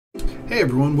Hey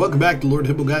everyone, welcome back to Lord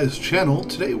Hippo Guy's channel.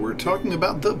 Today we're talking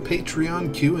about the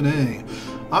Patreon Q&A.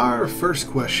 Our first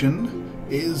question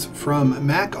is from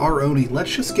Macaroni.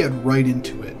 Let's just get right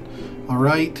into it.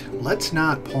 Alright, let's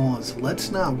not pause,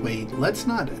 let's not wait, let's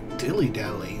not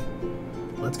dilly-dally.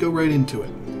 Let's go right into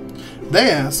it.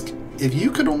 They ask, if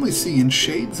you could only see in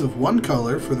shades of one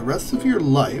color for the rest of your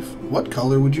life, what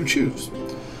color would you choose?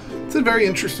 It's a very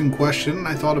interesting question.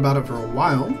 I thought about it for a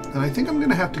while, and I think I'm going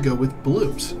to have to go with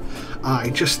blues.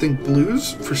 I just think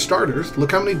blues, for starters,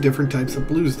 look how many different types of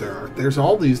blues there are. There's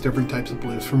all these different types of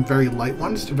blues, from very light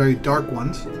ones to very dark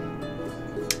ones.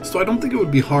 So I don't think it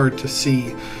would be hard to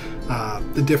see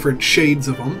the different shades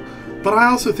of them. But I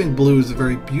also think blue is a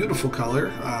very beautiful color,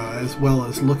 as well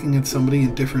as looking at somebody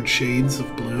in different shades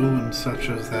of blue and such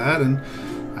as that. And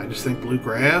I just think blue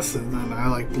grass, and then I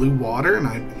like blue water, and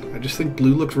I just think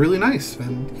blue looks really nice.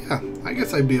 And yeah, I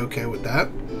guess I'd be okay with that.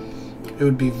 It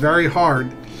would be very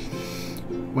hard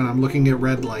when I'm looking at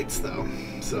red lights, though.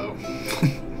 So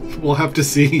we'll have to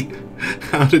see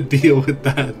how to deal with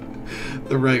that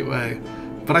the right way.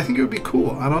 But I think it would be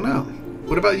cool. I don't know.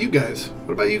 What about you guys?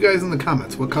 What about you guys in the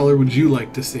comments? What color would you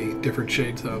like to see different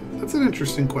shades of? That's an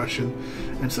interesting question.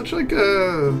 And such like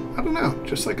a, I don't know,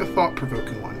 just like a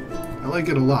thought-provoking one. I like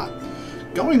it a lot.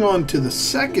 Going on to the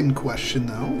second question,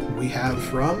 though, we have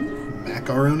from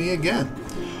Macaroni again.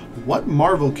 What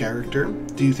Marvel character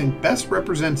do you think best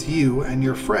represents you and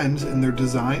your friends in their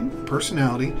design,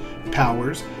 personality,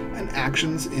 powers, and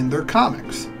actions in their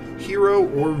comics? Hero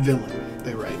or villain,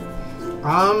 they write.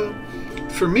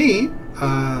 For me,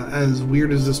 as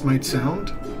weird as this might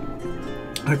sound,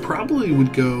 I probably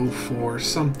would go for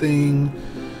something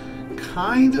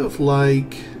kind of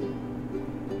like,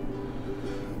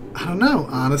 I don't know,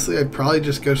 honestly, I'd probably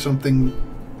just go something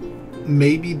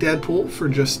maybe Deadpool for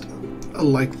just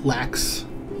like lax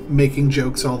making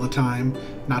jokes all the time,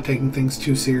 not taking things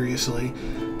too seriously.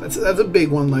 That's a big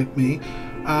one like me.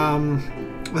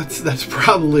 That's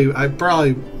probably, I'm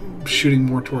probably shooting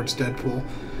more towards Deadpool.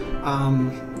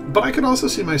 But I could also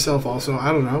see myself also,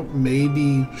 I don't know,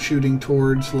 maybe shooting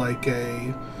towards like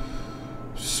a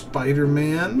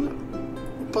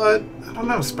Spider-Man. But I don't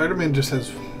know, Spider-Man just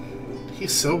has,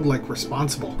 he's so like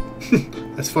responsible.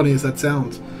 As funny as that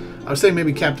sounds. I would say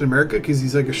maybe Captain America because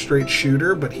he's like a straight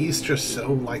shooter, but he's just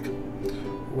so like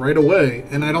right away.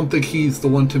 And I don't think he's the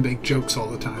one to make jokes all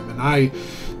the time. And I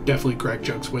definitely crack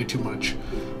jokes way too much.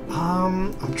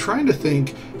 I'm trying to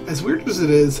think. As weird as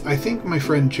it is, I think my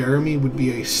friend Jeremy would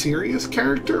be a serious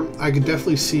character. I could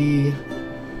definitely see,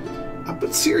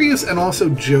 but serious and also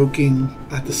joking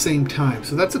at the same time.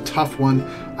 So that's a tough one.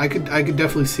 I could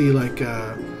definitely see like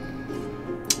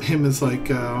him as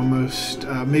like almost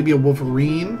maybe a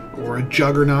Wolverine or a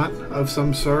Juggernaut of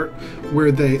some sort,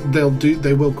 where they will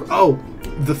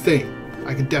the Thing.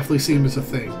 I could definitely see him as a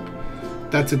Thing.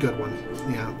 That's a good one.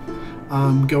 Yeah.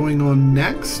 Going on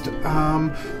next,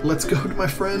 let's go to my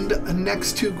friend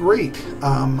Next to Great.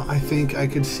 I think I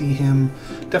could see him,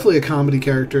 definitely a comedy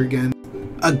character again.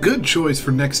 A good choice for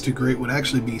Next to Great would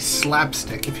actually be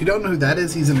Slapstick. If you don't know who that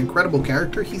is, he's an incredible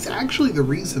character. He's actually the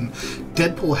reason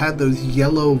Deadpool had those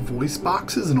yellow voice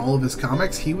boxes in all of his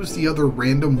comics. He was the other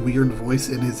random weird voice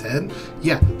in his head.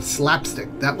 Yeah,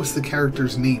 Slapstick. That was the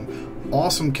character's name.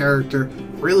 Awesome character,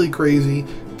 really crazy.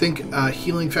 Think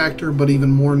healing factor, but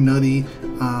even more nutty.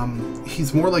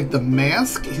 He's more like the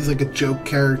Mask. He's like a joke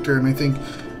character, and I think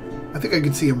I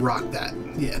could see him rock that.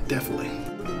 Yeah, definitely.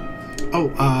 Oh,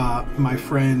 my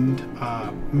friend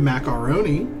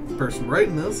Macaroni, person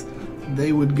writing this,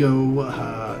 they would go.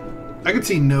 I could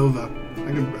see Nova.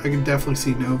 I could definitely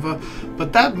see Nova,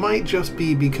 but that might just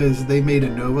be because they made a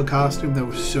Nova costume that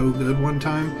was so good one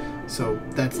time. So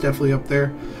that's definitely up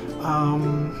there. I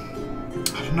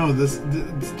don't know, it's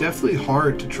definitely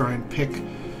hard to try and pick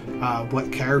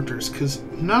what characters, because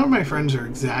none of my friends are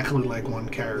exactly like one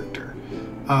character.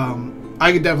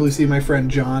 I could definitely see my friend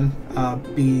John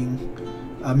being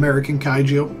American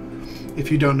Kaiju.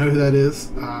 If you don't know who that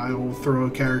is, I will throw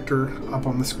a character up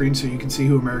on the screen so you can see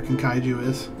who American Kaiju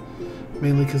is.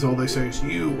 Mainly because all they say is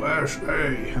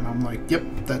USA, and I'm like, yep,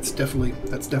 that's definitely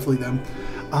them.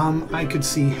 I could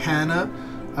see Hannah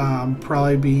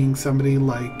probably being somebody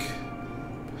like,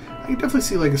 I could definitely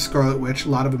see like a Scarlet Witch, a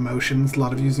lot of emotions, a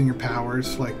lot of using your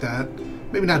powers like that.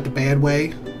 Maybe not the bad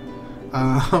way,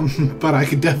 but I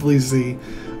could definitely see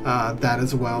that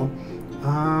as well.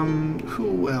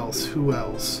 Who else?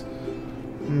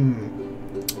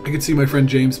 I could see my friend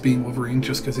James being Wolverine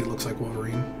just because he looks like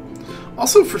Wolverine.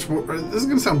 Also, this is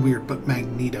going to sound weird, but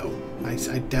Magneto. I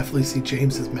definitely see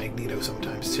James as Magneto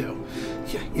sometimes, too.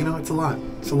 Yeah, you know, it's a lot.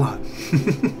 It's a lot. I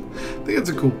think that's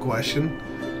a cool question.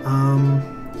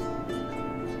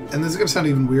 and this is going to sound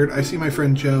even weird, I see my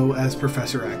friend Joe as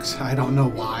Professor X. I don't know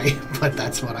why, but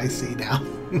that's what I see now.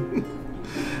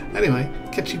 Anyway,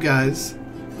 catch you guys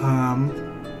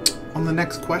on the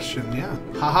next question. Yeah.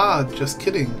 Haha, just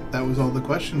kidding. That was all the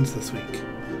questions this week.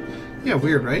 Yeah,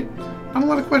 weird, right? Not a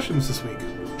lot of questions this week.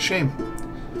 Shame.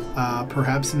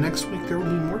 Perhaps next week there will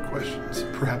be more questions.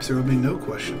 Perhaps there will be no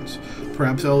questions.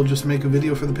 Perhaps I'll just make a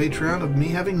video for the Patreon of me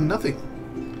having nothing.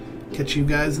 Catch you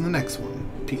guys in the next one.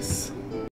 Peace.